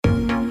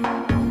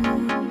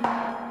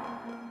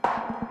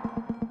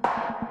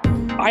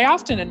I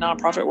often in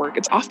nonprofit work,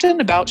 it's often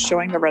about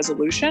showing the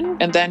resolution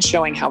and then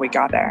showing how we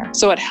got there.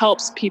 So it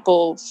helps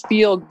people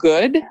feel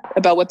good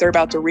about what they're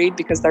about to read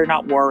because they're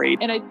not worried.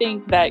 And I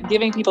think that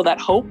giving people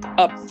that hope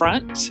up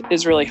front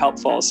is really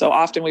helpful. So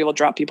often we will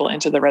drop people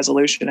into the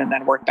resolution and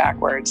then work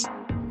backwards.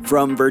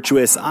 From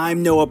Virtuous,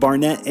 I'm Noah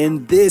Barnett,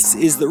 and this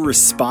is the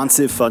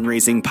Responsive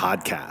Fundraising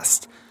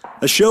Podcast,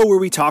 a show where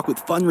we talk with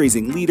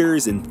fundraising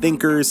leaders and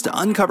thinkers to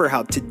uncover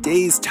how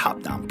today's top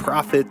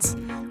nonprofits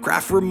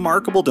craft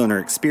remarkable donor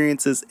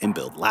experiences and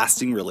build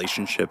lasting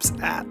relationships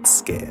at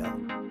scale.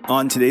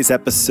 On today's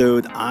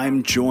episode,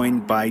 I'm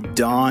joined by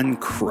Dawn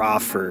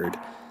Crawford.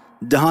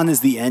 Dawn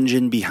is the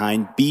engine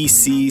behind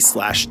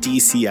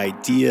BC/DC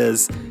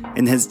Ideas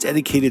and has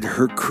dedicated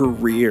her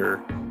career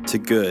to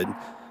good.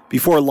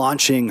 Before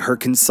launching her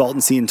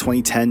consultancy in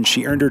 2010,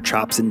 she earned her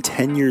chops in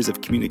 10 years of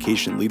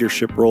communication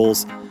leadership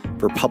roles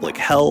for public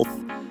health,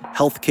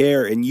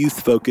 healthcare, and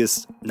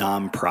youth-focused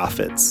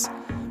nonprofits.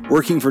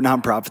 Working for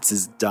nonprofits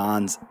is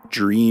Dawn's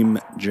dream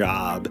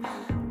job.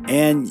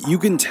 And you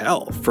can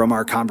tell from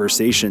our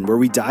conversation where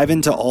we dive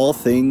into all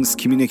things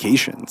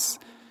communications.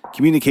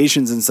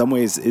 Communications in some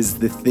ways is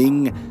the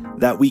thing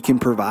that we can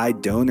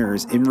provide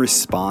donors in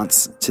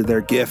response to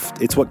their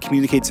gift. It's what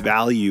communicates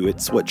value.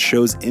 It's what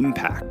shows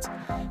impact.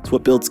 It's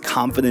what builds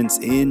confidence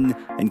in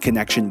and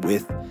connection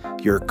with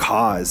your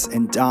cause.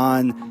 And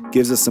Dawn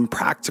gives us some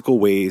practical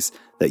ways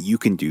that you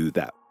can do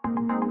that.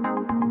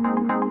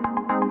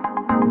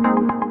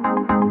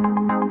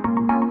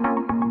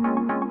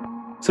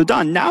 So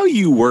Dawn, now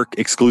you work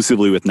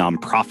exclusively with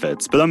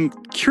nonprofits, but I'm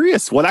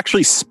curious what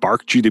actually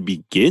sparked you to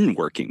begin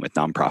working with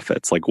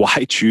nonprofits? Like,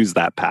 why choose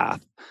that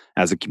path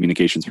as a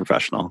communications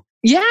professional?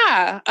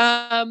 Yeah.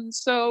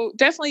 So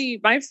definitely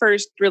my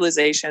first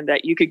realization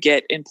that you could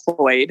get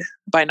employed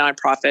by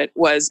nonprofit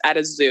was at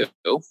a zoo.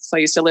 So I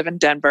used to live in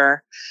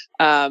Denver.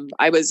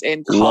 I was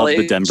in college. Love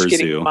the Denver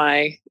Zoo.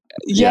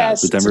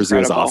 Yes, the Denver Zoo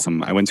is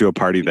awesome. I went to a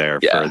party there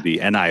for the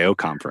NIO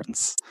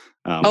conference.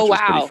 Which was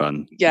pretty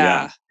fun.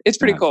 Yeah. It's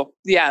pretty cool.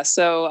 Yeah.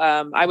 So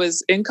I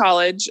was in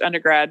college,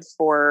 undergrad,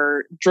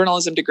 for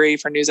journalism degree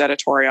for news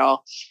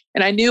editorial.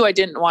 And I knew I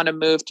didn't want to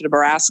move to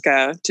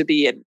Nebraska to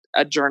be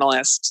a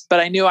journalist,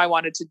 but I knew I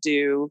wanted to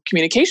do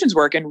communications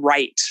work and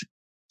write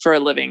for a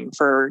living,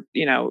 for,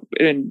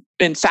 in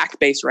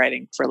fact-based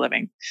writing for a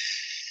living.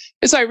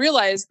 And so I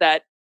realized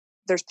that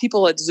there's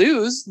people at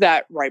zoos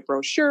that write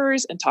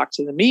brochures and talk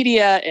to the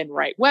media and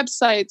write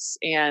websites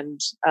and,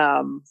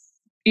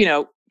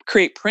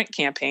 create print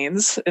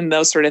campaigns and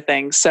those sort of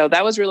things. So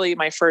that was really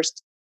my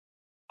first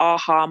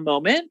aha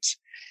moment.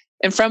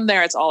 And from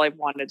there, it's all I've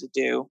wanted to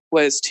do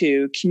was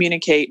to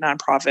communicate for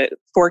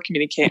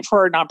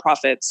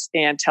nonprofits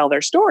and tell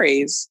their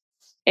stories.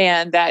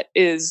 And that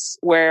is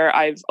where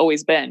I've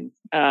always been.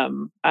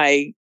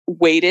 I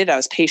waited, I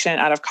was patient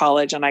out of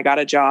college, and I got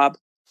a job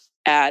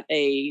at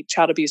a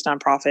child abuse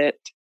nonprofit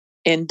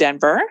in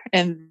Denver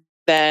and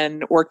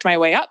then worked my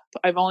way up.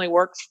 I've only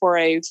worked for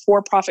a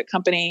for-profit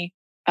company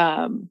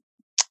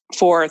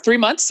for 3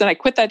 months, and I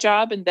quit that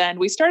job. And then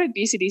we started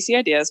BCDC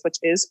Ideas, which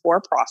is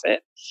for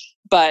profit,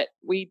 but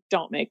we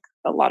don't make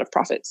a lot of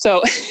profit.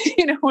 So,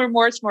 we're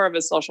much more of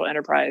a social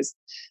enterprise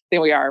than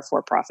we are a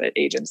for-profit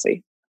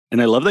agency.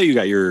 And I love that you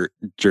got your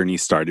journey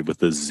started with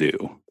the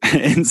zoo.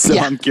 And so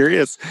I'm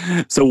curious,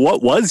 so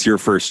what was your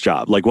first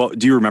job? Like, what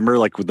do you remember,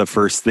 like the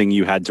first thing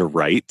you had to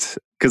write?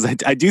 Because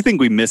I do think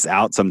we miss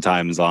out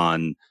sometimes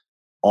on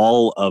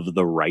all of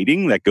the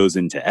writing that goes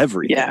into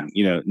everything,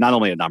 not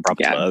only at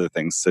nonprofits, but other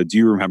things. So do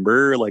you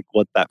remember like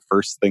what that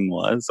first thing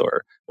was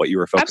or what you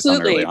were focused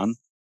on early on?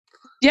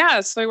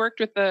 Yeah. So I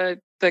worked with the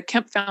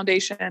Kemp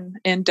Foundation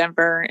in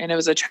Denver, and it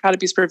was a child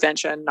abuse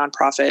prevention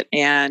nonprofit.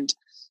 And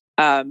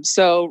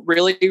so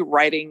really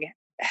writing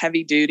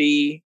heavy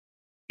duty,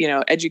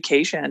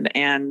 education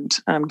and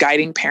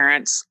guiding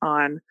parents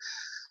on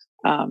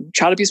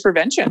child abuse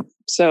prevention.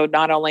 So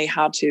not only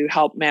how to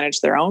help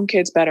manage their own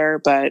kids better,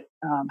 but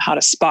how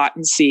to spot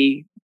and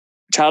see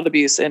child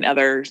abuse in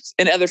other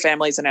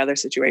families and other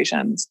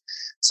situations.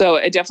 So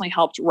it definitely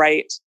helped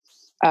write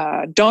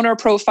donor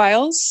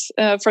profiles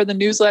for the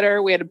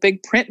newsletter. We had a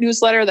big print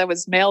newsletter that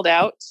was mailed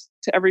out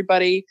to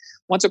everybody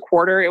once a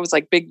quarter. It was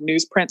like big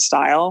newsprint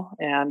style,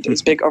 and it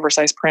was big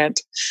oversized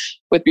print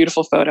with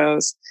beautiful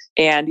photos.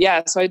 And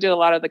so I did a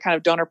lot of the kind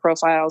of donor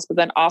profiles, but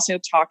then also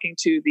talking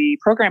to the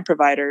program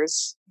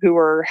providers who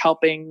were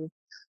helping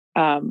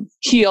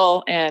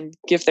heal and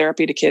give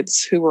therapy to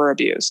kids who were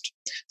abused.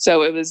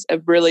 So it was a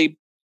really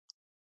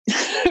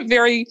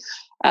very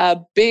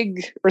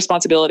big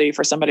responsibility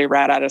for somebody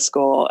right out of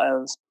school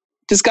of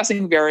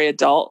discussing very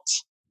adult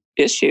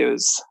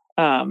issues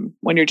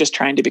when you're just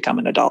trying to become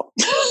an adult.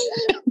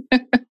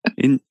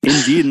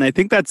 Indeed. And I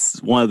think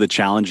that's one of the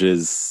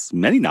challenges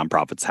many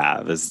nonprofits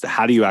have is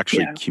how do you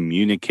actually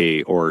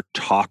communicate or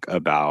talk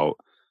about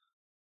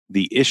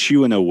the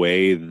issue in a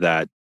way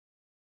that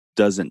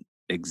doesn't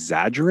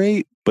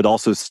exaggerate, but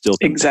also still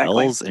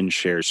compels and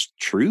shares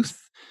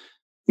truth.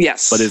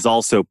 Yes. but is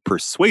also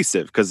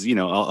persuasive because,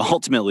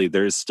 ultimately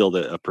there's still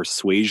a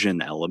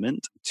persuasion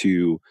element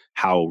to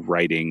how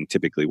writing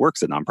typically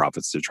works at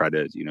nonprofits to try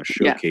to,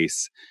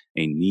 showcase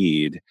a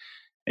need.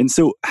 And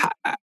so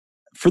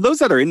for those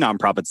that are in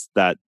nonprofits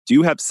that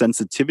do have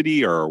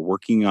sensitivity or are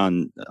working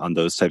on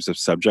those types of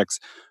subjects,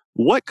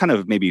 what kind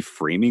of maybe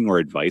framing or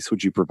advice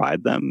would you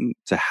provide them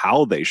to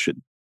how they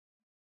should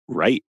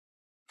write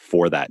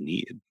for that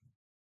need?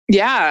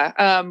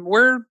 Yeah.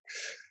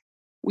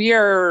 We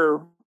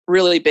are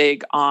really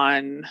big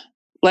on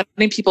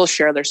letting people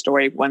share their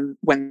story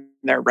when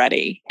they're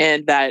ready.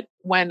 And that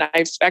when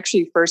I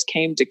actually first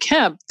came to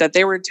Kemp, that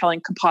they were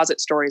telling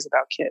composite stories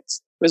about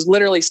kids. It was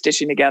literally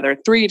stitching together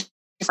 3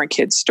 different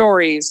kids'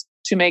 stories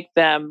to make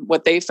them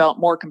what they felt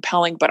more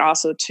compelling, but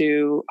also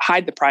to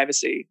hide the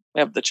privacy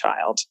of the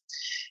child.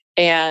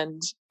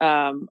 And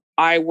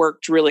I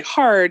worked really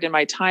hard in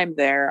my time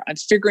there on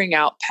figuring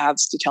out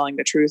paths to telling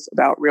the truth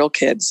about real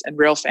kids and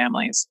real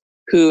families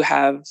who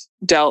have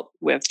dealt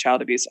with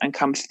child abuse and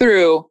come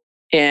through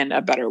in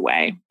a better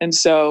way. And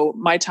so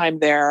my time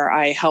there,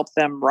 I helped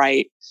them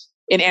write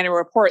an annual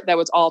report that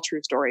was all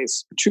true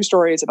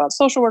stories about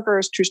social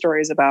workers, true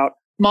stories about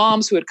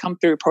moms who had come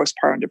through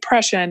postpartum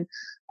depression,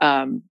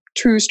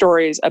 true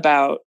stories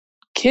about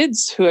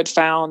kids who had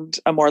found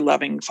a more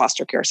loving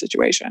foster care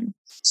situation.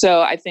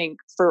 So I think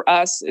for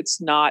us, it's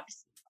not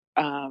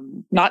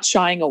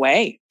shying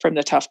away from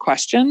the tough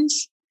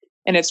questions,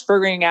 and it's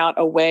figuring out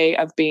a way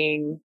of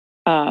being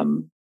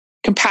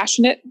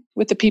compassionate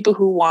with the people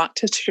who want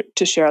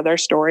to share their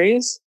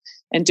stories,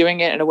 and doing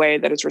it in a way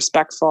that is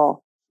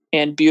respectful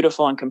and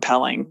beautiful and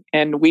compelling.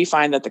 And we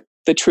find that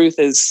the truth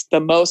is the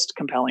most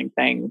compelling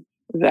thing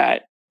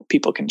that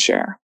people can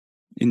share.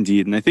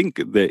 Indeed. And I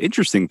think the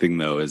interesting thing,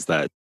 though, is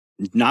that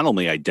not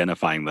only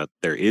identifying that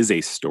there is a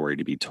story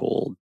to be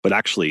told, but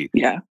actually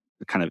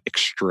kind of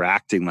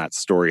extracting that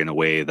story in a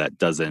way that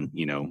doesn't,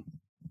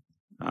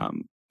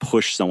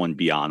 push someone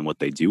beyond what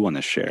they do want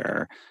to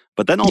share.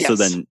 But then also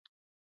then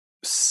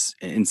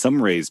in some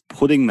ways,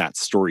 putting that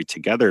story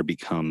together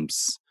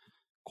becomes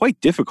quite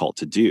difficult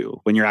to do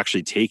when you're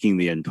actually taking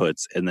the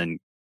inputs and then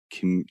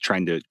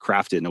trying to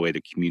craft it in a way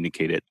to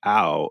communicate it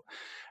out.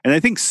 And I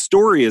think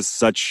story is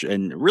such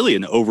really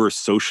an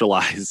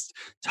over-socialized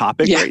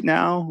topic right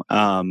now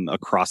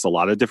across a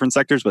lot of different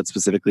sectors, but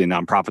specifically in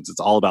nonprofits, it's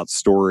all about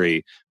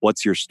story.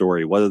 What's your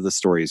story? What are the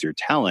stories you're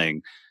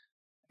telling?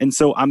 And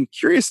so I'm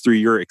curious, through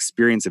your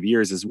experience of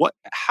years,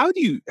 how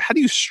do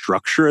you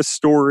structure a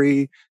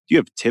story? Do you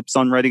have tips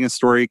on writing a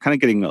story? Kind of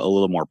getting a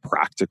little more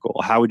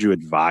practical. How would you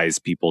advise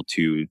people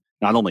to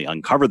not only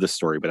uncover the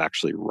story, but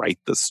actually write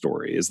the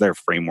story? Is there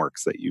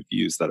frameworks that you've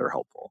used that are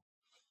helpful?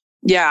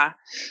 Yeah,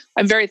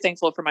 I'm very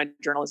thankful for my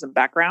journalism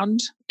background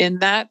in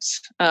that,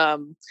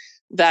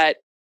 that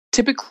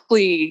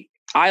typically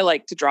I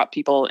like to drop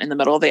people in the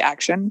middle of the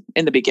action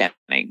in the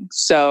beginning.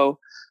 So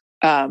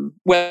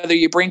whether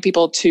you bring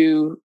people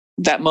to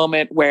that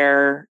moment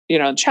where,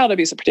 child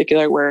abuse in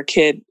particular, where a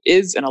kid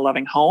is in a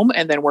loving home,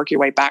 and then work your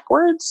way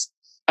backwards.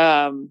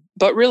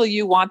 But really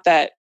you want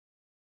that.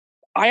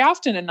 I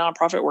often in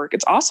nonprofit work,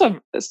 it's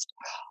often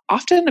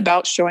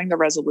about showing the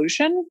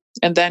resolution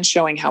and then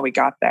showing how we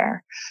got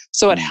there.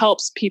 So it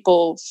helps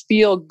people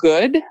feel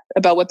good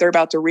about what they're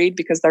about to read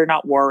because they're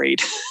not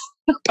worried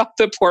about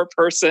the poor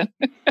person,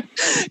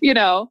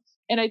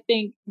 And I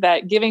think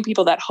that giving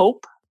people that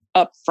hope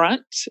up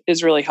front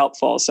is really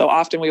helpful. So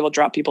often we will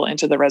drop people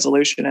into the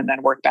resolution and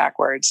then work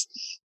backwards.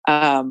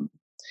 And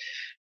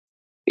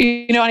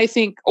I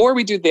think, or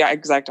we do the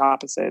exact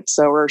opposite.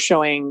 So we're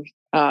showing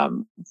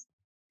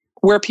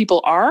where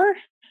people are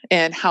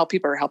and how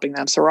people are helping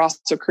them. So we're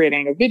also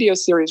creating a video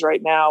series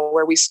right now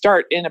where we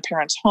start in a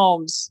parent's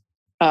homes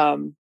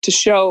to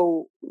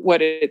show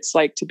what it's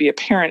like to be a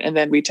parent, and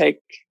then we take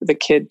the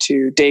kid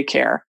to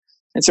daycare.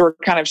 And so we're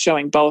kind of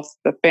showing both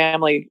the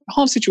family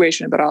home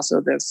situation, but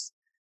also this,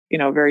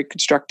 very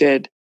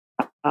constructed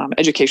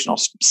educational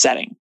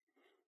setting.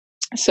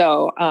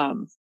 So,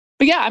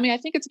 but yeah, I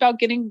think it's about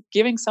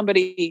giving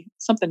somebody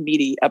something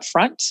meaty up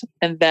front,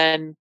 and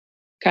then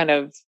kind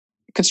of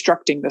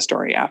constructing the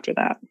story after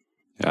that.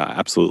 Yeah,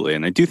 absolutely.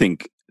 And I do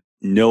think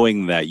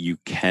knowing that you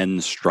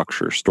can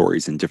structure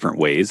stories in different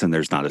ways, and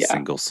there's not a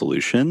single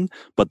solution,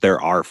 but there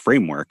are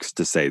frameworks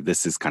to say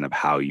this is kind of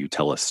how you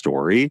tell a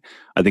story,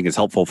 I think is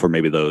helpful for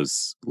maybe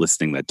those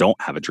listening that don't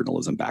have a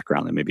journalism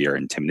background and maybe are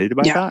intimidated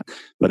by that.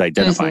 But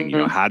identifying,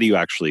 how do you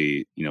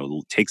actually,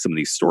 take some of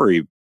these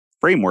story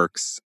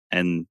frameworks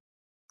and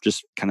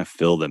just kind of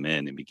fill them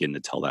in and begin to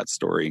tell that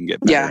story and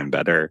get better and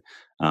better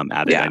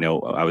at it. I know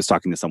I was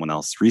talking to someone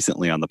else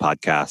recently on the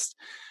podcast,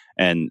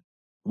 and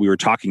we were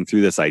talking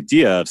through this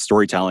idea of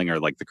storytelling or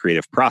like the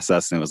creative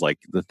process. And it was like,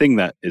 the thing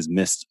that is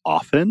missed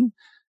often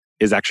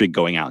is actually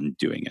going out and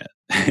doing it.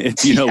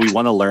 It's, we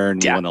want to learn,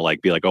 we want to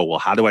be like, oh, well,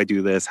 how do I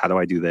do this? How do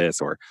I do this?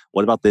 Or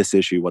what about this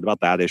issue? What about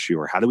that issue?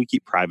 Or how do we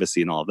keep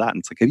privacy and all of that? And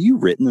it's like, have you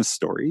written a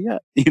story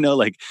yet?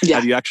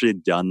 Have you actually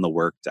done the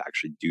work to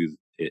actually do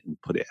it and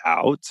put it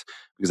out?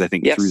 Because I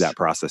think through that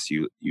process,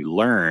 you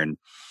learn.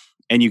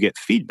 and you get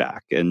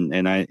feedback.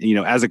 And I,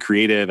 as a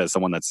creative, as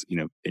someone that's,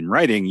 in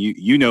writing,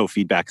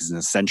 feedback is an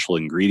essential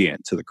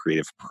ingredient to the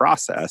creative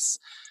process.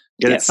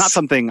 Yet It's not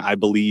something I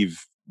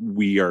believe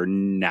we are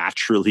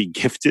naturally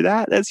gifted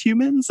at as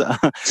humans.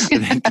 I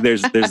think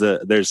there's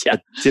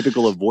a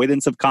typical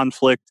avoidance of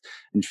conflict,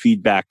 and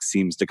feedback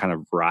seems to kind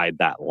of ride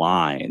that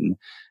line.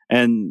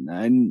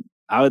 And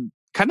I would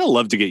kind of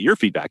love to get your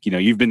feedback.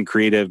 You've been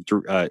creative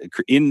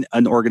in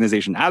an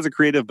organization as a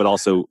creative, but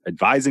also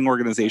advising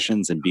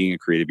organizations and being a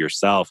creative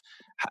yourself.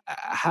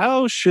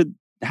 How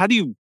do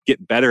you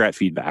get better at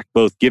feedback,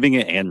 both giving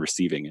it and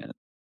receiving it?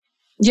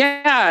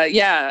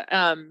 Yeah.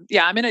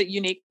 I'm in a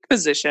unique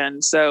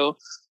position. So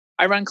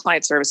I run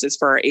client services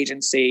for our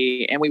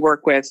agency, and we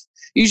work with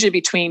usually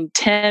between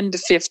 10 to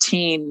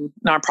 15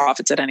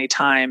 nonprofits at any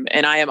time.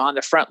 And I am on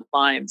the front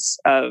lines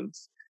of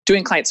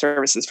doing client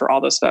services for all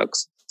those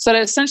folks. So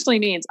that essentially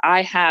means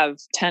I have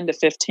 10 to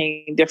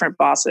 15 different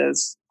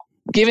bosses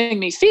giving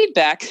me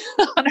feedback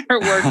on our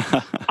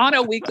work on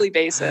a weekly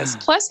basis,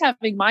 plus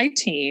having my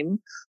team,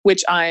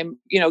 which I'm,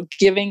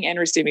 giving and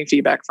receiving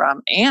feedback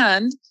from.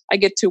 And I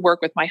get to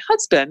work with my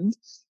husband.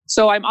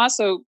 So I'm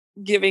also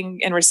giving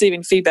and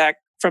receiving feedback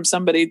from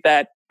somebody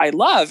that I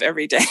love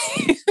every day.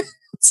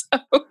 So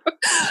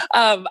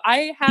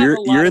I have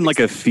you're in like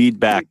a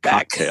feedback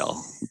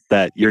cocktail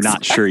that you're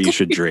not sure you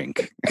should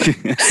drink.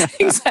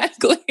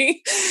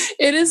 Exactly.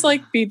 It is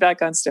like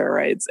feedback on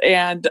steroids.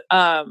 And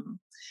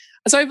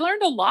so I've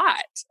learned a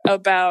lot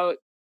about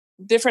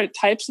different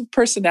types of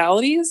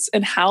personalities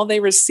and how they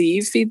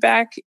receive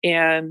feedback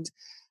and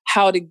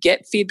how to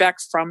get feedback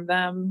from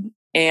them,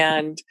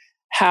 and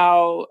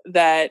how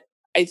that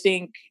I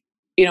think,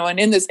 and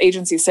in this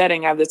agency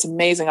setting, I have this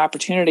amazing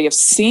opportunity of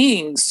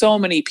seeing so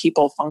many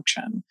people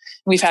function.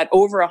 We've had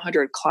over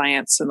 100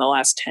 clients in the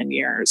last 10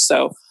 years.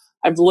 So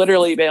I've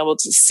literally been able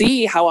to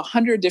see how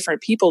 100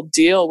 different people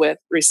deal with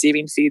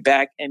receiving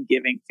feedback and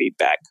giving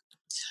feedback.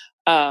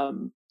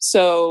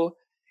 So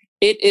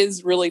it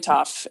is really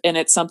tough. And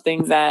it's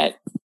something that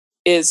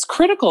is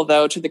critical,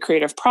 though, to the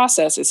creative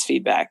process is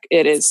feedback.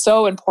 It is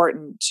so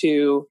important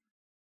to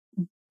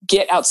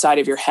get outside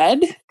of your head,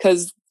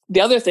 because the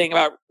other thing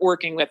about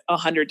working with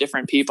 100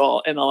 different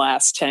people in the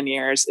last 10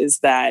 years is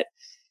that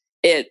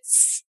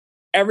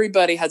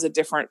everybody has a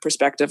different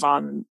perspective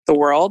on the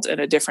world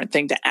and a different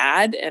thing to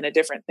add and a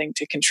different thing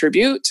to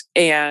contribute.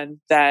 And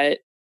that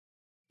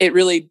it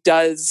really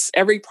does,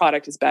 every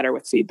product is better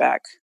with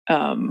feedback.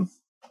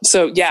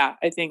 So yeah,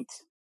 I think,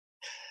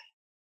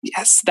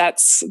 yes,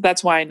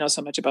 that's why I know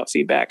so much about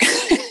feedback.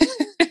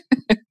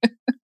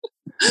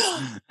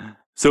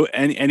 So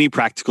any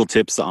practical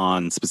tips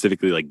on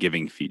specifically like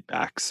giving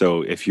feedback?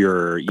 So if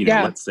you're,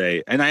 let's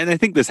say, and I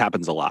think this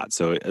happens a lot,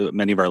 so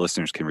many of our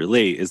listeners can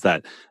relate, is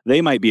that they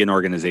might be an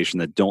organization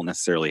that don't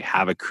necessarily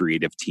have a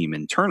creative team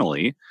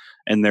internally,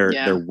 and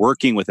they're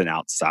working with an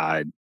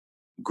outside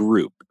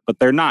group, but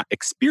they're not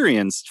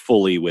experienced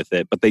fully with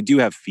it, but they do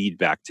have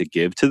feedback to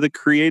give to the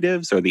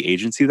creatives or the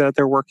agency that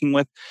they're working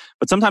with.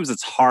 But sometimes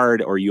it's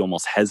hard, or you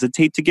almost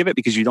hesitate to give it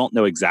because you don't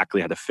know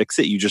exactly how to fix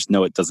it. You just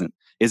know it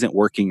isn't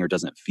working or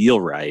doesn't feel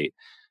right.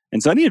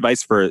 And so any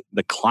advice for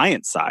the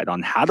client side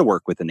on how to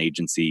work with an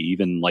agency,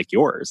 even like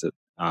yours,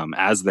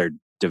 as they're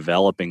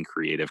developing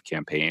creative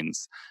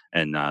campaigns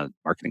and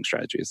marketing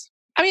strategies?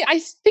 I mean, I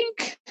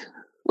think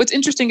what's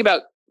interesting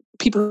about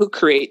people who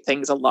create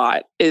things a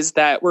lot is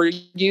that we're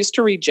used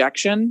to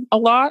rejection a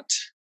lot.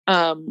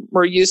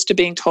 We're used to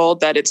being told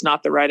that it's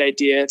not the right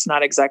idea. It's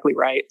not exactly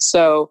right.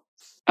 So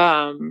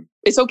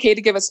it's okay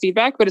to give us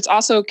feedback, but it's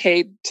also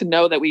okay to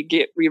know that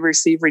we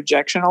receive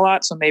rejection a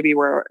lot. So maybe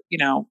we're,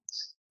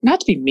 not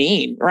to be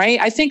mean, right?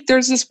 I think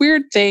there's this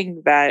weird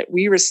thing that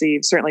we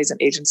receive, certainly as an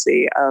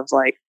agency, of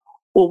like,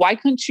 well, why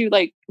didn't you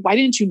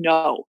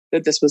know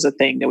that this was a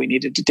thing that we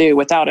needed to do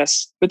without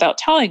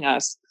telling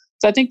us?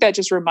 So I think that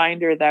just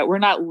reminder that we're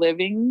not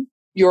living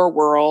your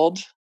world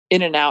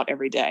in and out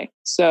every day.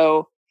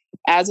 So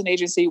as an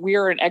agency, we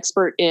are an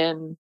expert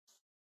in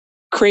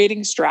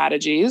creating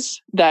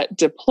strategies that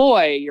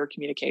deploy your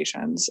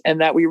communications, and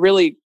that we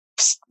really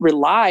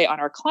rely on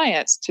our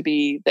clients to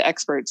be the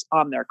experts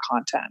on their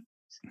content.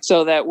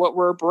 So that what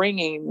we're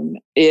bringing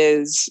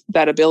is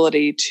that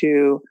ability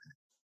to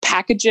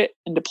package it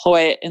and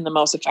deploy it in the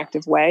most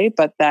effective way,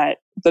 but that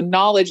the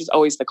knowledge is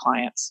always the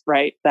client's,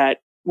 right? That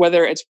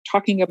whether it's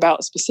talking about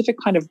a specific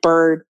kind of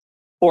bird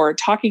or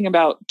talking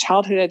about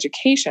childhood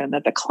education,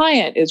 that the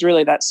client is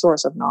really that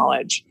source of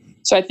knowledge.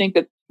 So I think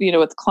that,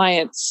 with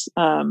clients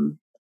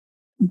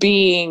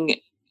being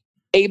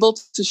able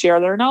to share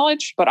their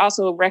knowledge, but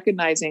also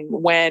recognizing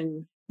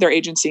when their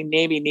agency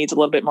maybe needs a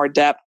little bit more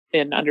depth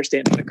in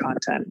understanding the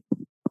content,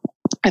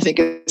 I think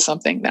is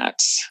something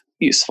that's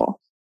useful.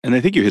 And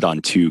I think you hit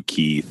on two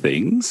key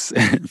things.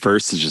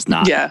 First is just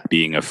not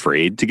being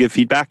afraid to give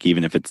feedback,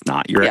 even if it's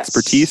not your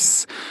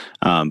expertise,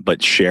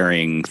 but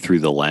sharing through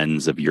the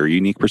lens of your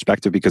unique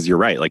perspective, because you're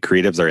right. Like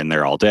creatives are in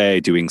there all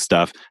day doing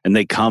stuff, and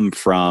they come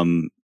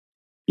from,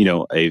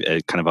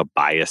 a kind of a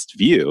biased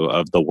view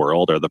of the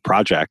world or the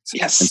project.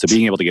 Yes. And so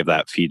being able to give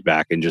that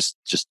feedback and just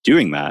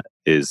doing that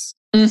is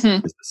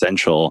is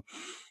essential.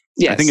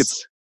 Yes. I think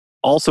it's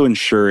also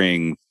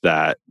ensuring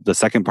that the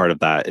second part of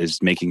that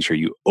is making sure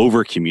you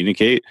over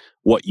communicate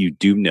what you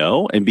do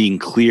know and being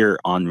clear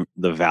on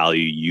the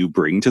value you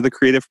bring to the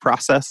creative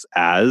process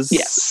as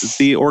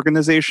the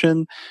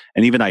organization,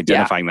 and even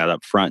identifying that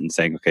up front and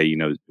saying, okay,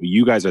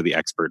 you guys are the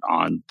expert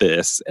on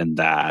this and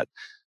that,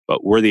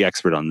 but we're the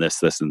expert on this,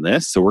 this, and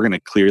this. So we're going to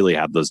clearly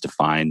have those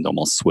defined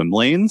almost swim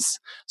lanes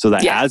so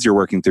that as you're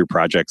working through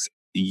projects,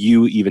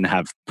 you even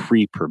have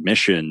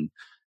pre-permission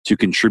to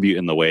contribute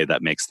in the way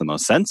that makes the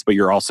most sense, but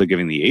you're also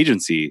giving the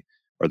agency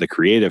or the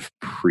creative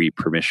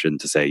pre-permission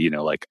to say,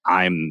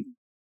 I'm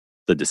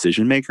the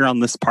decision maker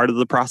on this part of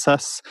the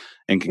process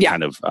and can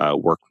kind of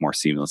work more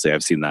seamlessly.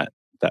 I've seen that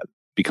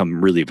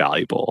become really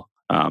valuable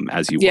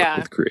as you work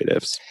with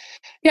creatives.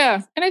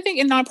 Yeah. And I think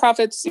in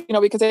nonprofits,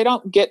 because I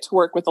don't get to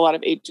work with a lot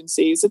of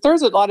agencies, that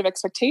there's a lot of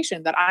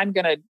expectation that I'm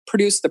going to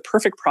produce the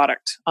perfect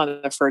product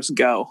on the first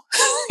go.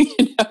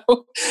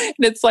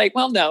 And it's like,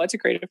 well, no, it's a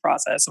creative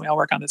process and we all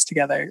work on this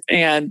together.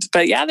 But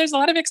there's a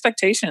lot of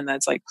expectation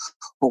that's like,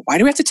 well, why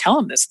do we have to tell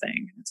them this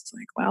thing? It's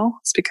like, well,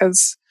 it's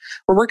because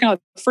we're working on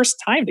the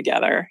first time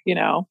together,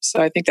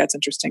 So I think that's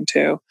interesting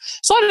too.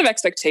 There's a lot of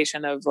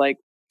expectation of like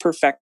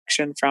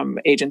perfection from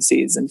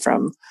agencies and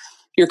from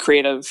your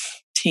creative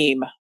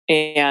team.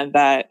 And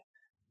that,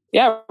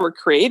 we're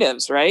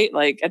creatives, right?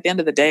 Like at the end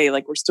of the day,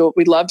 like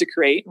we love to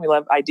create and we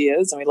love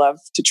ideas and we love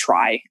to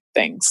try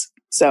things.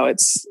 So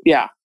it's,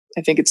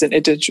 I think it's an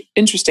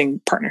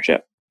interesting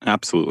partnership.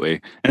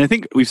 Absolutely. And I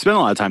think we've spent a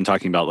lot of time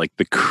talking about like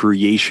the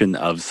creation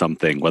of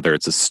something, whether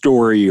it's a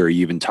story or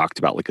you even talked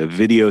about like a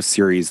video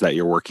series that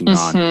you're working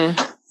on.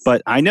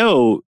 But I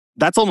know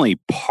that's only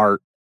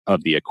part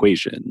of the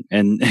equation.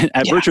 And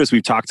at Virtuous,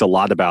 we've talked a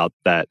lot about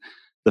that.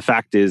 The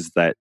fact is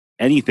that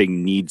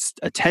anything needs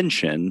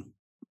attention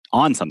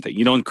on something.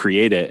 You don't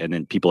create it and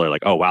then people are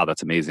like, oh, wow,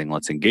 that's amazing.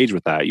 Let's engage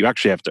with that. You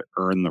actually have to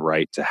earn the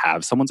right to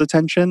have someone's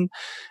attention.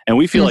 And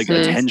we feel like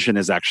attention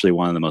is actually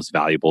one of the most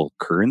valuable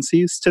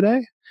currencies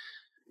today.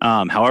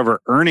 However,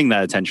 earning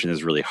that attention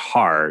is really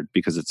hard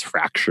because it's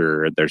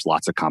fractured. There's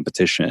lots of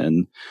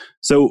competition.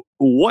 So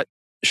what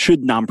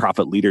should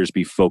nonprofit leaders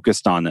be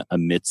focused on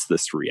amidst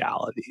this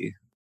reality?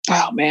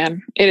 Oh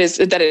man, it is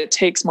that it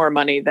takes more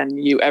money than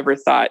you ever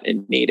thought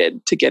it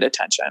needed to get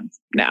attention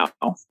now.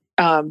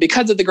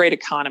 Because of the great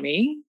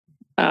economy,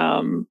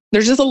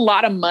 there's just a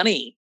lot of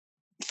money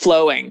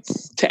flowing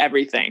to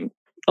everything.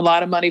 A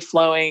lot of money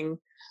flowing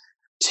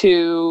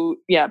to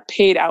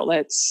paid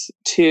outlets,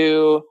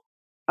 to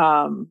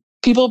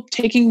people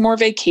taking more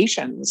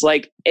vacations.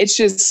 Like it's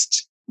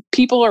just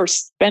people are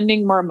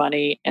spending more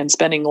money and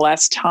spending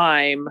less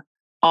time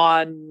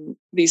on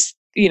these,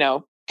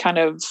 kind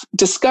of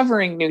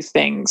discovering new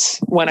things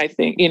when I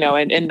think, in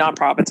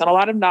nonprofits. And a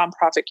lot of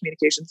nonprofit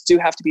communications do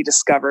have to be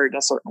discovered in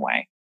a certain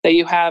way.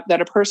 That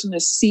a person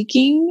is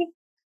seeking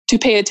to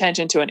pay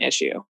attention to an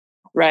issue,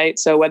 right?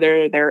 So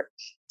whether their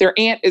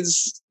aunt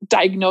is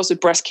diagnosed with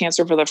breast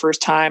cancer for the first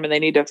time and they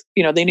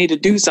need to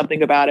do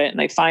something about it and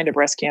they find a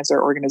breast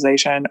cancer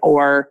organization,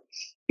 or,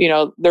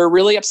 they're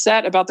really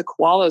upset about the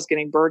koalas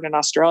getting burned in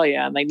Australia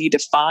and they need to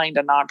find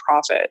a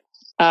nonprofit.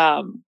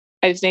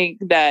 I think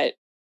that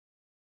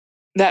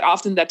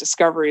often that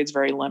discovery is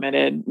very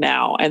limited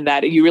now, and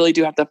that you really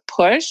do have to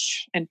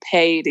push and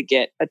pay to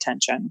get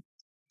attention,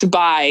 to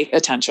buy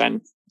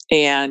attention.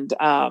 And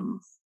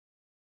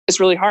it's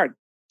really hard.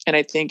 And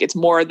I think it's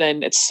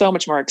so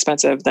much more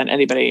expensive than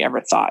anybody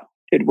ever thought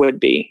it would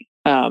be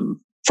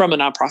from a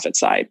nonprofit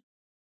side.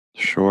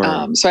 Sure.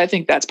 So I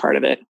think that's part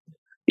of it.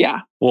 Yeah.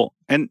 Well,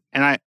 and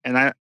I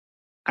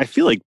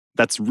feel like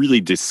that's really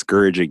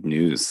discouraging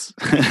news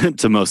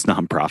to most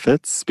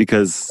nonprofits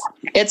because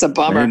it's a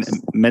bummer.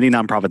 Many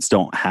nonprofits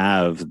don't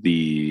have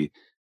the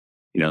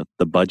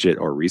budget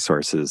or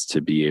resources to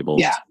be able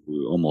to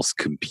almost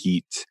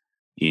compete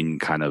in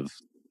kind of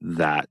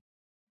that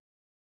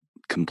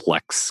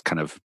complex kind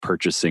of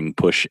purchasing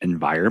push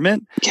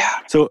environment. Yeah.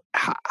 So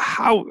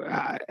how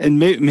and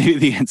maybe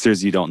the answer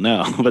is you don't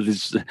know, but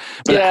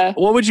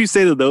what would you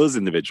say to those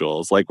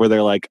individuals? Like where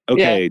they're like,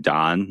 okay,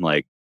 Don,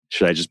 like,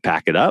 should I just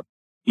pack it up?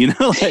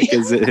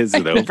 Is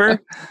it over?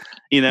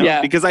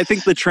 Because I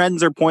think the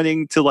trends are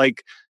pointing to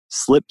like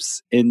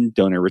slips in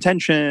donor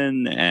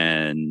retention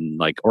and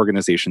like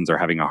organizations are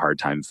having a hard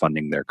time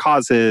funding their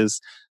causes.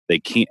 They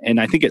can't,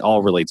 and I think it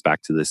all relates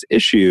back to this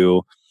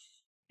issue.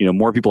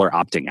 More people are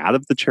opting out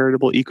of the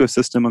charitable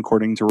ecosystem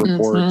according to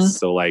reports.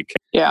 So like,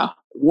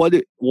 what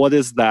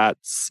does that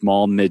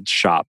small mid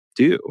shop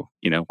do?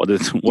 What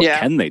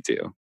can they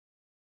do?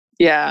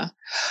 Yeah.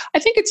 I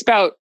think it's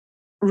about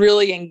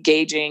really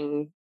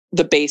engaging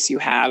the base you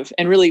have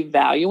and really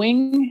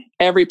valuing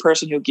every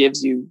person who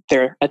gives you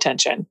their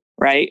attention,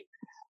 right?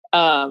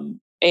 And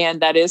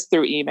that is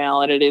through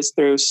email and it is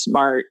through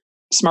smart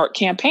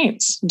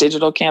campaigns,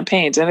 digital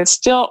campaigns. And it's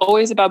still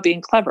always about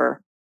being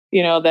clever,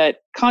 that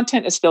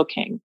content is still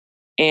king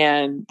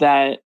and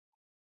that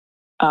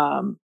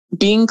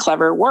being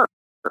clever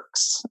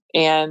works.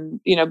 And,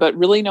 but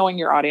really knowing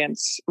your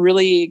audience,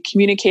 really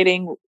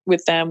communicating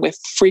with them with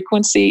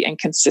frequency and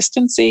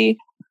consistency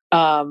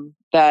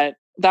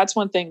That's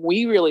one thing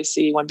we really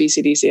see when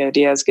BCDC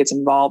Ideas gets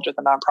involved with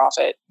a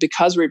nonprofit,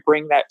 because we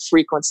bring that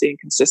frequency and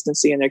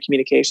consistency in their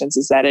communications,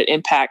 is that it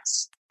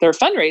impacts their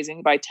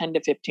fundraising by 10 to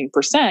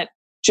 15%,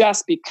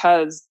 just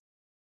because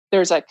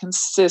there's a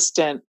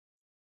consistent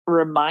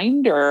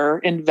reminder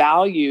and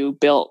value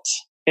built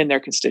in their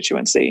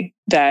constituency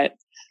that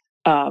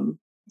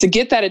to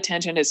get that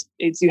attention is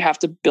you have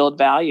to build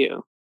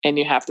value, and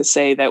you have to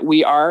say that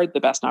we are the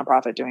best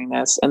nonprofit doing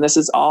this. And this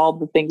is all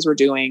the things we're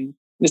doing.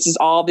 This is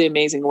all the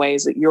amazing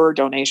ways that your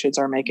donations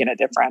are making a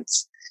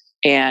difference.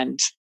 And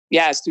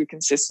yeah, it's through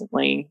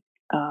consistently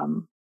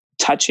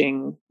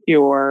touching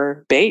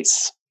your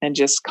base and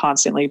just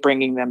constantly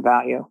bringing them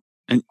value.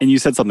 And you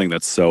said something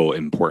that's so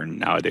important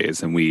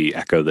nowadays, and we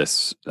echo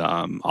this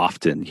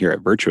often here at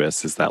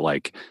Virtuous, is that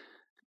like,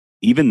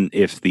 even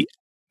if the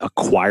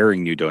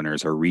acquiring new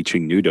donors or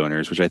reaching new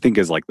donors, which I think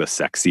is like the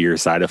sexier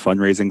side of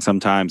fundraising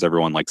sometimes,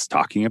 everyone likes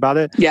talking about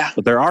it. Yeah.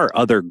 But there are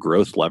other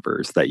growth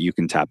levers that you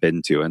can tap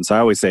into. And so I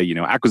always say,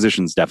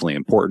 acquisition is definitely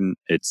important.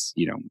 It's,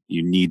 you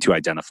need to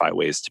identify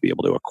ways to be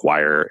able to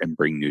acquire and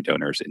bring new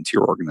donors into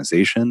your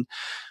organization.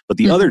 But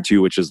the other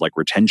two, which is like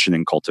retention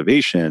and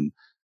cultivation,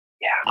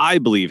 I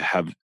believe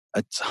have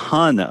a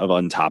ton of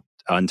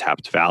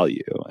untapped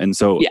value. And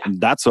so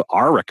that's what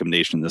our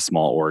recommendation to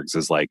small orgs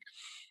is like,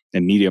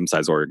 and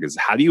medium-sized org is,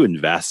 how do you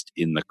invest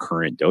in the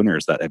current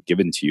donors that have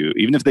given to you?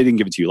 Even if they didn't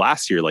give it to you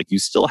last year, like you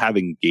still have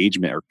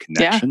engagement or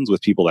connections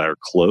with people that are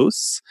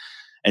close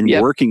and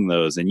working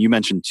those. And you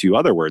mentioned two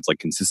other words like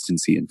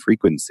consistency and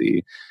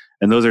frequency.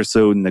 And those are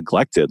so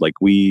neglected. Like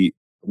we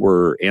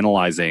were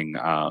analyzing,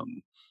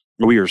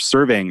 we were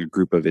surveying a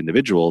group of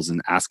individuals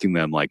and asking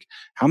them like,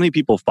 how many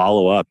people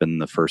follow up in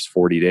the first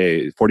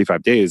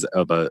 45 days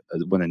of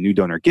when a new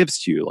donor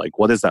gives to you? Like,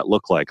 what does that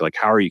look like? Like,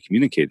 how are you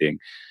communicating?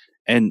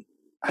 And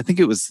I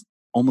think it was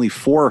only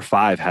 4 or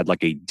 5 had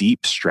like a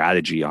deep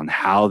strategy on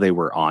how they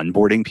were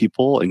onboarding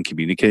people and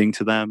communicating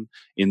to them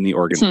in the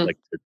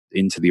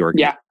into the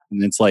organization.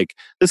 And it's like,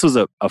 this was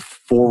a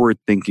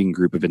forward-thinking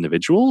group of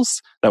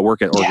individuals that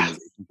work at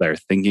organizations that are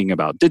thinking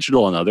about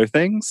digital and other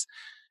things.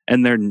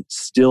 And they're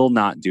still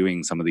not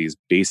doing some of these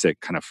basic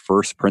kind of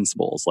first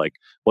principles. Like,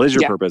 what is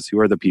your purpose? Who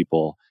are the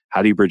people?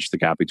 How do you bridge the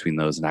gap between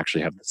those and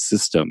actually have the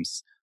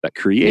systems that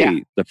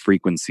create the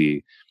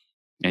frequency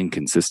and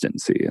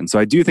consistency? And so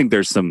I do think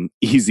there's some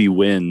easy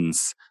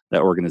wins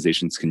that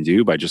organizations can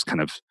do by just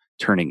kind of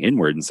turning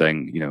inward and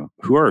saying,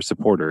 who are our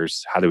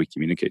supporters? How do we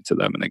communicate to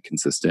them in a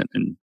consistent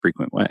and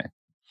frequent way?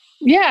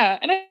 Yeah.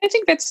 And I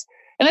think that's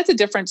a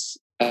difference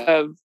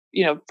of,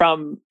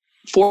 from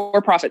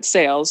for-profit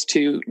sales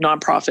to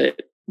nonprofit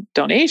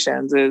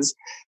donations, is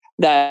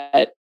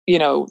that,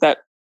 that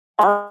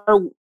our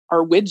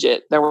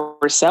widget that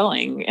we're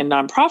selling in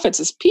nonprofits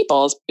is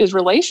people, is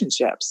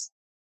relationships.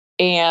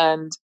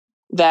 And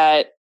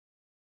that,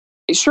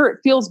 sure, it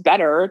feels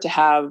better to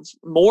have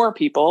more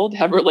people to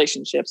have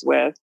relationships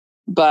with,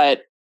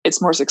 but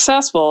it's more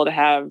successful to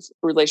have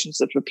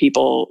relationships with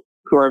people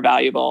who are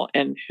valuable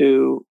and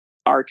who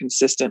are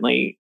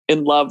consistently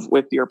in love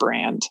with your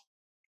brand.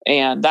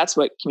 And that's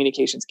what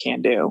communications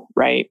can do,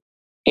 right?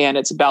 And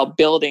it's about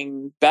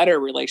building better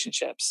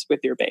relationships with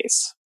your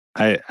base.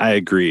 I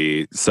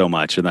agree so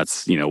much. And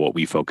that's, what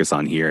we focus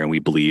on here. And we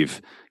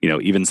believe,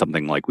 even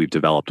something like we've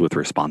developed with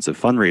responsive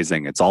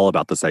fundraising, it's all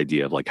about this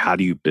idea of like, how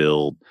do you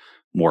build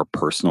more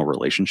personal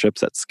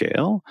relationships at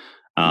scale?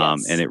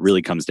 And it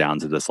really comes down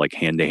to this like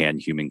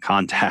hand-to-hand human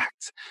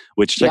contact,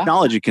 which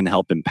technology can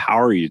help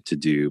empower you to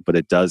do, but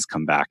it does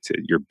come back to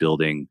you're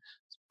building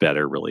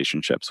better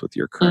relationships with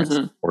your current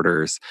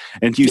supporters.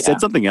 And you said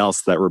something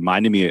else that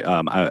reminded me,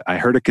 I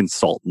heard a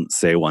consultant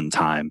say one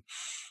time,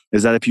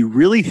 is that if you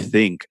really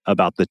think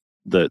about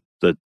the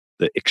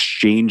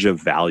exchange of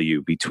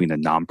value between a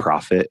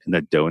nonprofit and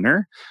a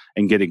donor,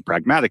 and getting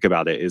pragmatic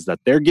about it, is that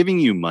they're giving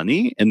you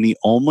money and the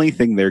only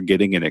thing they're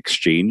getting in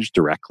exchange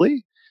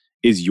directly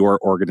is your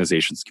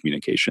organization's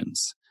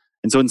communications.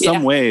 And so in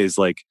some ways,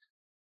 like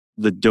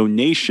the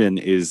donation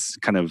is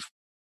kind of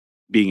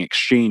being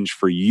exchanged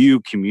for you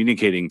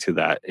communicating to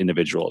that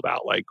individual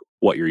about like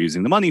what you're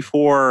using the money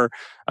for,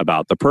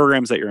 about the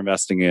programs that you're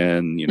investing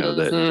in,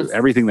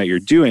 everything that you're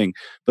doing.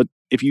 But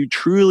if you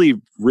truly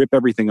rip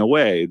everything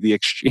away, the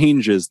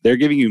exchange is they're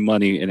giving you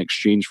money in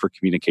exchange for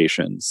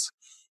communications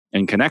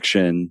and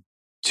connection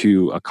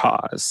to a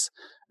cause.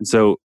 And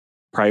so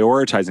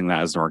prioritizing that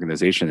as an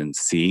organization and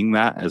seeing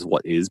that as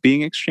what is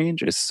being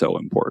exchanged is so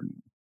important.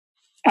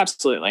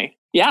 Absolutely.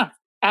 Yeah,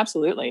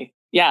 absolutely.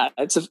 Yeah.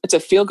 It's a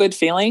feel good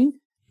feeling,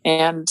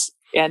 and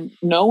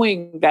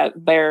knowing that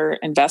their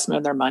investment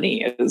of their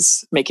money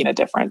is making a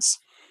difference.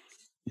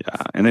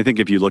 Yeah. And I think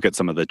if you look at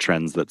some of the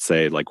trends that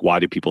say like, why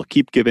do people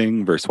keep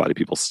giving versus why do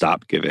people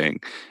stop giving?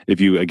 If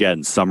you,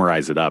 again,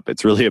 summarize it up,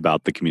 it's really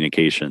about the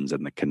communications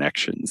and the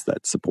connections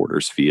that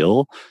supporters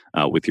feel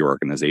with your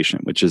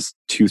organization, which is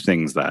two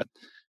things that,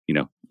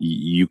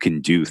 you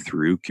can do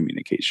through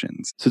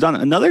communications. So Don,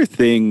 another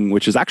thing,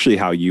 which is actually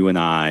how you and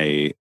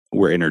I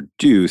were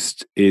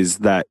introduced, is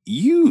that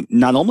you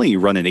not only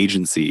run an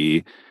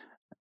agency,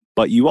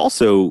 But you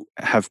also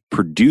have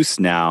produced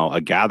now a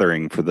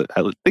gathering for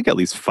I think at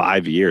least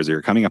 5 years, or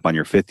you're coming up on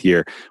your 5th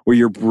year, where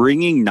you're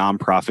bringing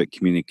nonprofit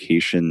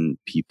communication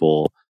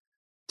people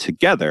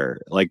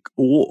together. Like,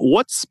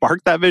 what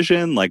sparked that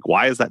vision? Like,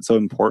 why is that so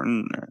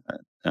important?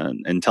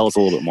 And tell us a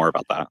little bit more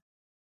about that.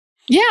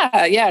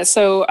 Yeah.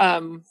 So,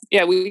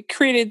 we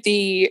created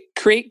the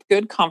Create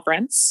Good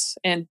Conference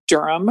in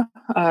Durham,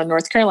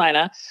 North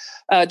Carolina,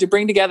 to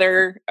bring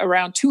together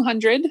around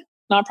 200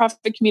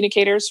 nonprofit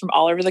communicators from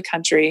all over the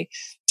country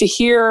to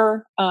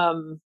hear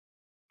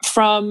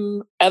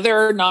from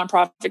other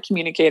nonprofit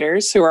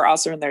communicators who are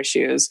also in their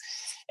shoes.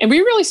 And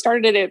we really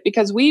started it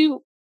because we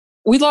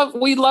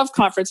love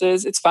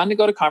conferences. It's fun to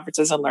go to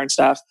conferences and learn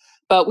stuff.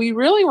 But we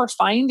really were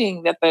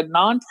finding that the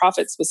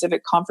nonprofit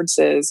specific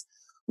conferences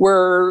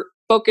were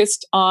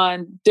focused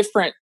on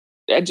different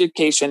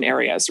education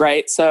areas,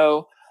 right?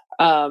 So,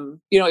 it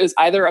was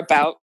either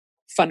about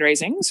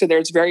fundraising. So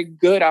there's very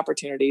good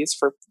opportunities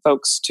for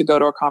folks to go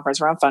to a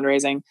conference around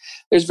fundraising.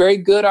 There's very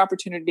good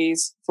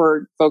opportunities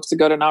for folks to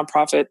go to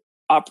nonprofit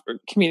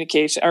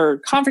communication or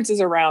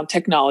conferences around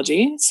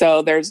technology.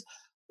 So there's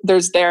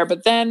there,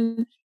 but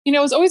then, it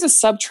was always a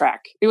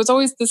sub-track. It was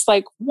always this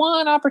like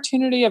one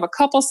opportunity of a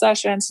couple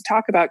sessions to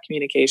talk about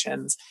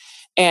communications.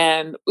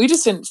 And we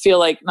just didn't feel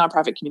like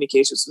nonprofit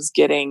communications was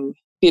getting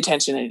the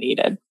attention it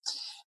needed.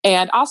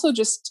 And also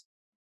just,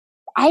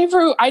 I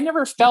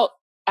never felt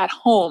at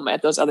home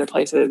at those other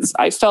places.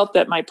 I felt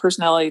that my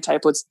personality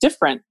type was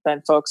different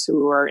than folks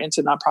who were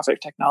into nonprofit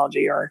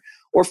technology or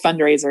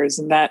fundraisers,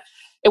 and that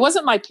it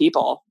wasn't my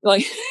people.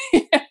 Like,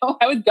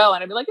 I would go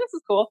and I'd be like, this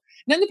is cool.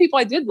 And then the people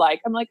I did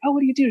like, I'm like, oh, what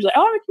do you do? She's like,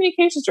 oh, I'm a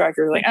communications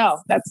director. Like, oh,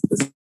 this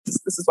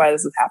is why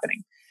this is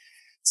happening.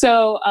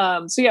 So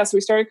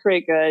we started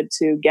Create Good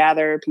to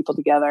gather people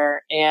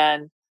together.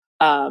 And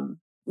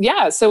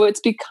so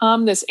it's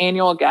become this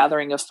annual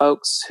gathering of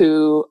folks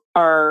who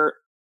are,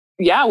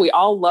 we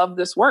all love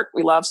this work.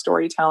 We love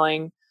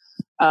storytelling,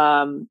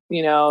 and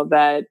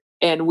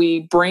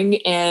we bring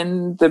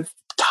in the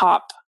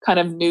top kind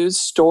of news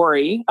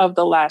story of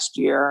the last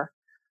year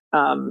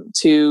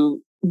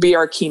to be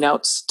our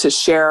keynotes, to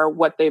share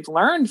what they've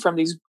learned from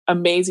these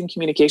amazing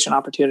communication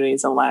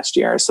opportunities in the last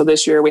year. So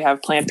this year we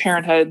have Planned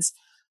Parenthood's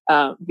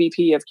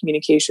VP of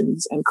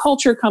Communications and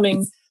Culture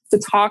coming to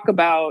talk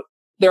about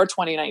their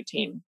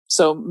 2019.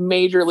 So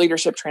major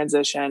leadership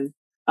transition,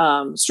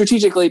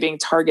 strategically being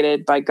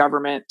targeted by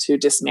government to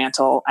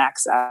dismantle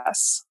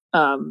access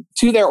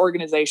to their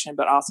organization,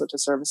 but also to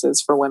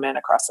services for women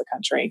across the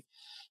country.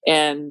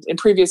 And in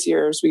previous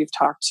years, we've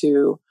talked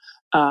to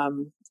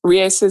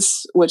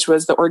REASIS, which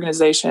was the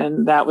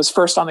organization that was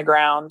first on the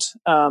ground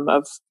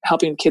of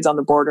helping kids on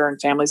the border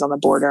and families on the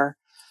border.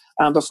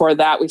 Before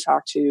that, we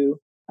talked to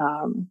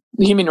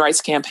the Human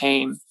Rights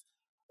Campaign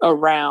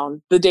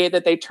around the day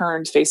that they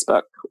turned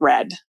Facebook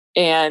red.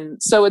 And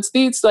so it's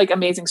these like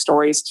amazing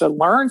stories to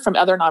learn from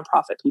other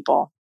nonprofit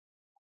people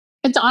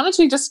and to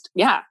honestly just,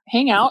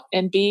 hang out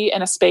and be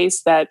in a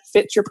space that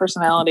fits your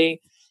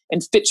personality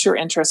and fits your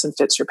interests and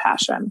fits your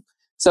passion.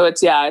 So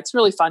it's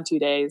really fun 2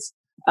 days.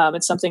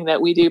 It's something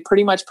that we do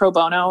pretty much pro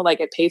bono, like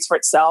it pays for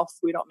itself.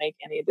 We don't make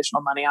any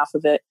additional money off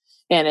of it.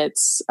 And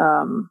it's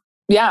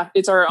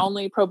our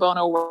only pro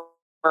bono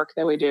work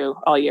that we do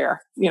all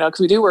year,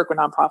 because we do work with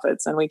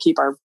nonprofits and we keep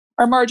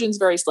our margins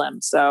very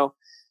slim. So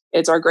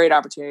it's our great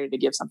opportunity to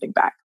give something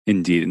back.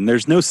 Indeed. And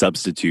there's no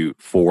substitute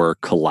for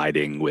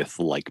colliding with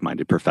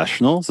like-minded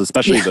professionals,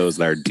 especially those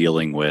that are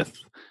dealing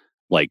with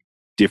like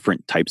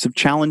different types of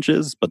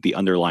challenges, but the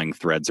underlying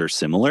threads are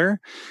similar.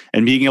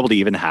 And being able to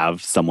even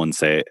have someone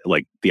say,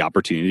 like, the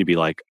opportunity to be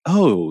like,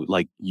 oh,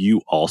 like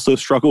you also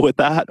struggle with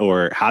that?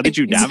 Or how did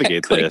you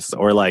navigate this?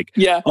 Or like,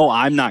 oh,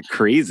 I'm not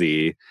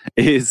crazy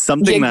is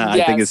something that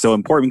I think is so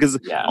important because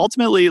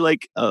ultimately,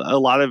 like a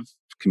lot of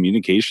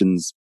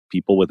communications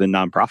people within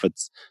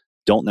nonprofits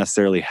don't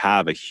necessarily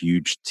have a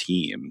huge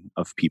team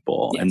of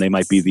people and they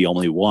might be the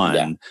only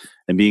one.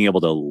 And being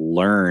able to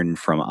learn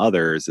from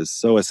others is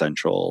so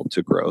essential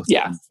to growth.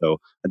 And so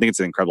I think it's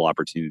an incredible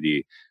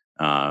opportunity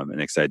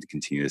and excited to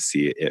continue to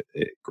see it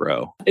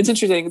grow. It's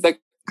interesting, the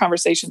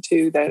conversation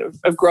too, that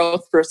of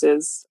growth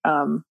versus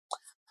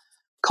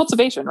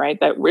cultivation, right?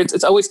 That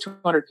it's always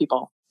 200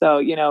 people. So,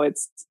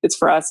 it's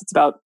for us, it's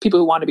about people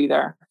who want to be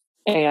there.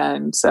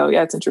 And so,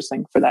 it's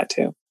interesting for that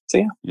too.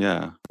 So,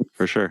 Yeah,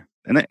 for sure.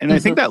 And I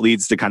think that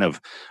leads to kind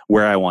of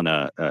where I want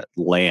to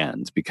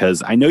land,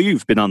 because I know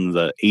you've been on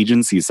the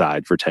agency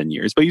side for 10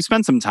 years, but you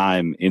spent some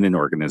time in an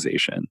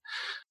organization.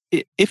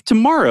 If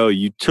tomorrow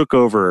you took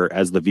over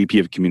as the VP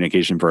of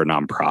Communication for a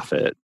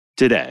nonprofit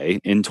today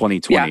in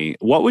 2020,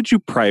 what would you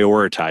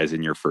prioritize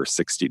in your first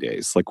 60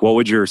 days? Like, what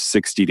would your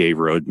 60-day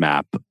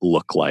roadmap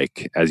look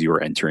like as you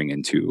were entering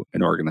into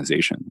an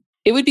organization?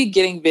 It would be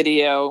getting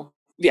video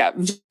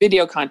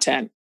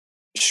content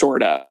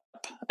shored up.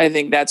 I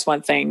think that's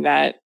one thing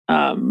that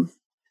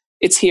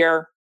it's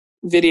here.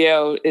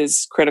 Video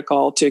is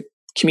critical to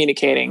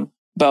communicating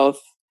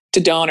both to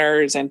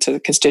donors and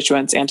to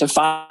constituents and to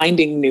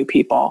finding new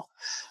people.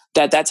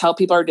 That's how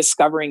people are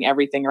discovering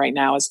everything right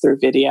now is through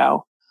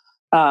video.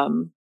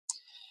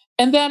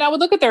 And then I would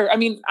look at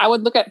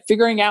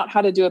figuring out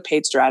how to do a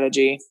paid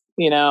strategy,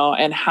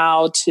 and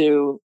how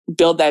to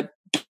build the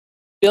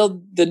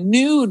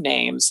new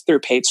names through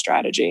paid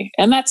strategy.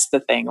 And that's the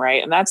thing,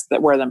 right? And that's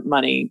where the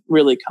money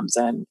really comes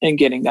in, and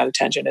getting that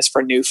attention is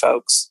for new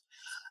folks.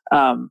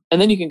 And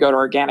then you can go to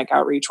organic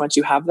outreach once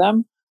you have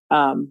them.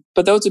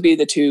 But those would be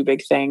the two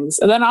big things.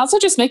 And then also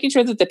just making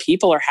sure that the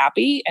people are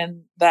happy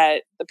and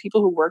that the people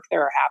who work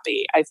there are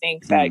happy. I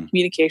think that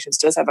communications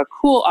does have a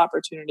cool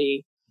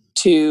opportunity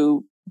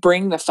to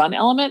bring the fun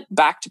element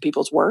back to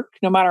people's work,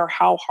 no matter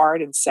how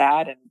hard and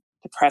sad and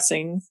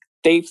depressing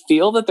they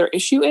feel that their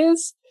issue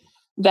is.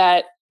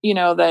 That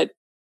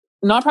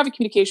nonprofit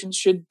communications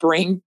should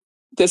bring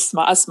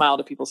a smile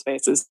to people's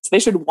faces. They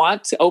should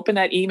want to open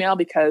that email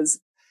because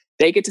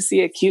they get to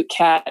see a cute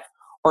cat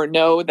or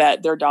know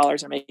that their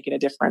dollars are making a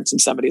difference in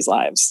somebody's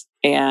lives.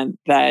 And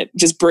that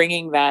just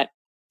bringing that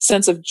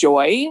sense of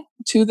joy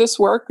to this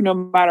work, no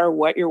matter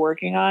what you're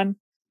working on,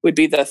 would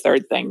be the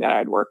third thing that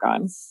I'd work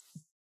on.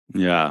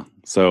 Yeah.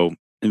 So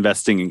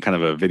investing in kind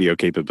of a video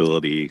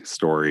capability,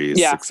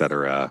 stories, et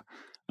cetera.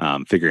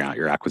 Figuring out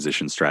your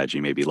acquisition strategy,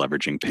 maybe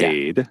leveraging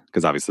paid,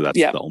 because obviously that's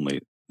the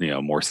only,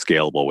 more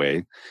scalable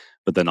way.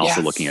 But then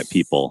also looking at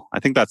people. I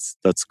think that's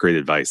great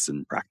advice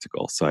and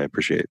practical. So I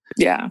appreciate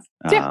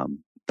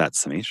that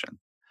summation.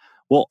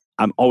 Well,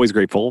 I'm always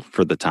grateful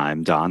for the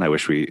time, Dawn. I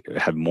wish we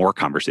had more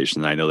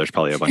conversation. I know there's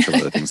probably a bunch of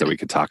other things that we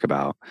could talk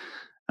about.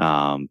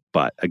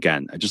 But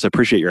again, I just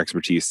appreciate your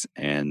expertise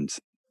and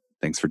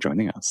thanks for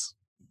joining us.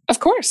 Of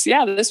course.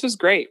 Yeah, this was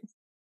great.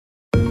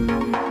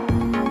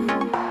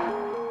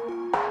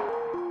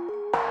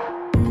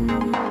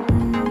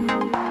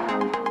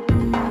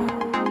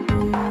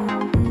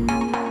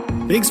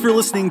 Thanks for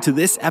listening to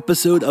this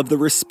episode of the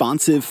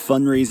Responsive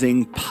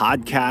Fundraising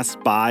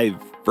Podcast by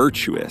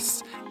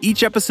Virtuous.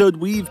 Each episode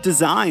we've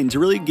designed to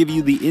really give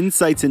you the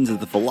insights into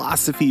the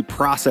philosophy,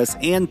 process,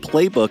 and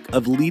playbook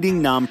of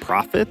leading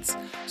nonprofits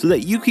so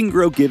that you can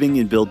grow giving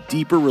and build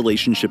deeper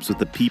relationships with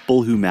the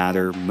people who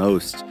matter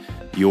most,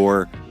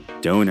 your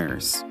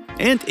donors.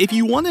 And if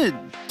you want to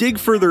dig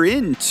further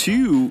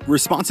into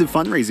responsive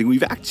fundraising,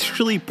 we've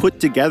actually put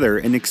together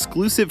an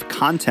exclusive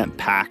content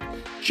pack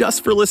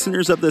just for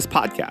listeners of this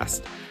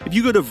podcast. If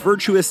you go to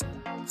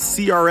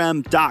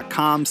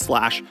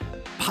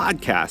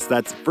virtuouscrm.com/podcast,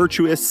 that's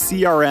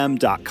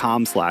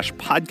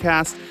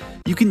virtuouscrm.com/podcast,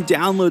 you can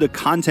download a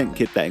content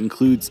kit that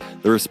includes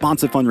the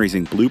Responsive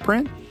Fundraising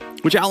Blueprint,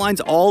 which outlines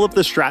all of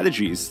the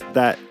strategies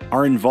that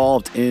are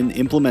involved in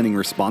implementing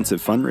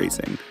responsive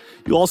fundraising.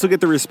 You'll also get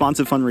the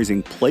Responsive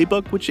Fundraising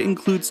Playbook, which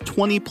includes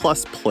 20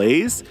 plus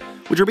plays,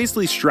 which are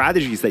basically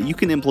strategies that you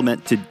can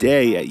implement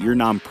today at your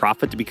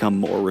nonprofit to become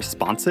more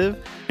responsive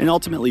and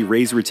ultimately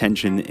raise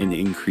retention and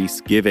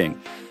increase giving.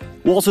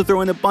 We'll also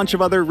throw in a bunch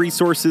of other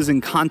resources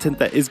and content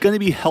that is going to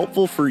be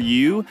helpful for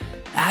you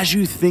as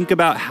you think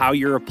about how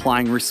you're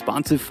applying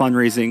responsive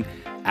fundraising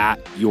at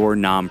your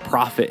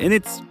nonprofit. And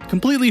it's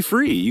completely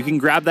free. You can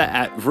grab that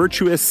at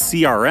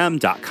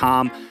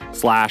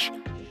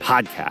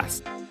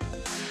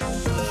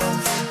virtuouscrm.com/podcast.